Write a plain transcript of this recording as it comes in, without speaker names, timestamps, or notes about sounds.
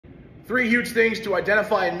3 huge things to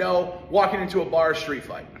identify and know walking into a bar or street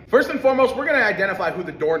fight. First and foremost, we're gonna identify who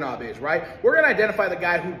the doorknob is, right? We're gonna identify the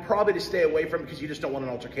guy who probably to stay away from because you just don't want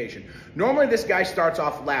an altercation. Normally this guy starts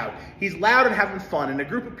off loud. He's loud and having fun. In a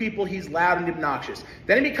group of people, he's loud and obnoxious.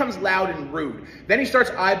 Then he becomes loud and rude. Then he starts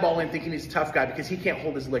eyeballing thinking he's a tough guy because he can't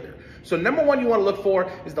hold his liquor. So number one you wanna look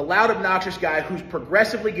for is the loud, obnoxious guy who's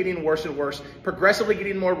progressively getting worse and worse, progressively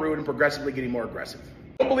getting more rude, and progressively getting more aggressive.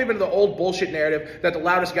 Don't believe in the old bullshit narrative that the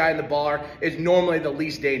loudest guy in the bar is normally the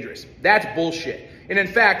least dangerous. That's bullshit. And in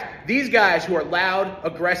fact, these guys who are loud,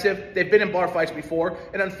 aggressive, they've been in bar fights before,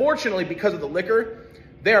 and unfortunately, because of the liquor,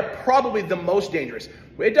 they're probably the most dangerous.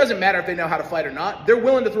 It doesn't matter if they know how to fight or not. They're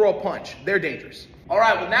willing to throw a punch. They're dangerous. All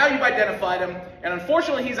right, well now you've identified him, and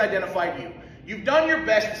unfortunately he's identified you. You've done your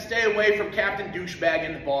best to stay away from Captain Douchebag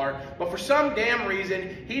in the bar, but for some damn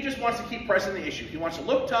reason, he just wants to keep pressing the issue. He wants to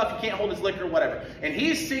look tough, he can't hold his liquor, whatever. And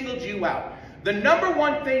he's singled you out. The number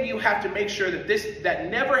one thing you have to make sure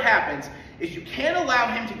that never happens is you can't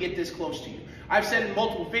allow him to get this close to you. I've said in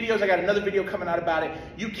multiple videos, I got another video coming out about it,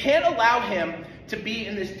 you can't allow him to be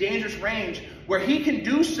in this dangerous range where he can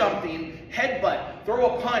do something, headbutt,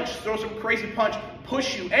 throw a punch, throw some crazy punch,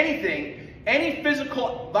 push you, anything, any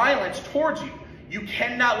physical violence towards you. You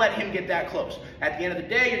cannot let him get that close. At the end of the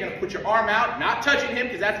day, you're gonna put your arm out, not touching him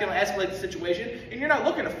because that's gonna escalate the situation, and you're not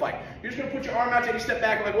looking to fight. You're just gonna put your arm out, take a step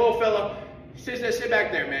back, and like, whoa, fella, sit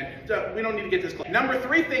back there, man. We don't need to get this close. Number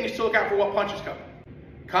 3 thing is to look out for what punch is coming.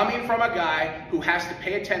 Coming from a guy who has to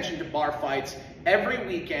pay attention to bar fights every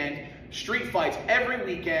weekend, street fights every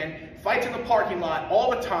weekend, fights in the parking lot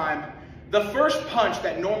all the time, the first punch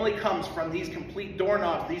that normally comes from these complete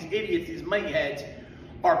doorknobs, these idiots, these meatheads,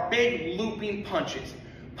 are big looping punches.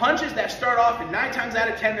 Punches that start off, and 9 times out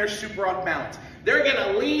of 10, they're super off balance. They're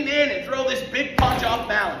gonna lean in and throw this big punch off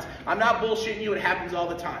balance. I'm not bullshitting you, it happens all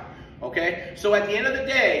the time, okay? So at the end of the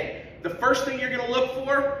day, the first thing you're gonna look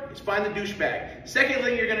for is find the douchebag. Second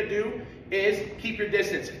thing you're gonna do is keep your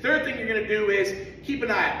distance. Third thing you're gonna do is keep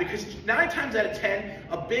an eye out, because 9 times out of 10,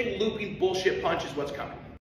 a big looping bullshit punch is what's coming.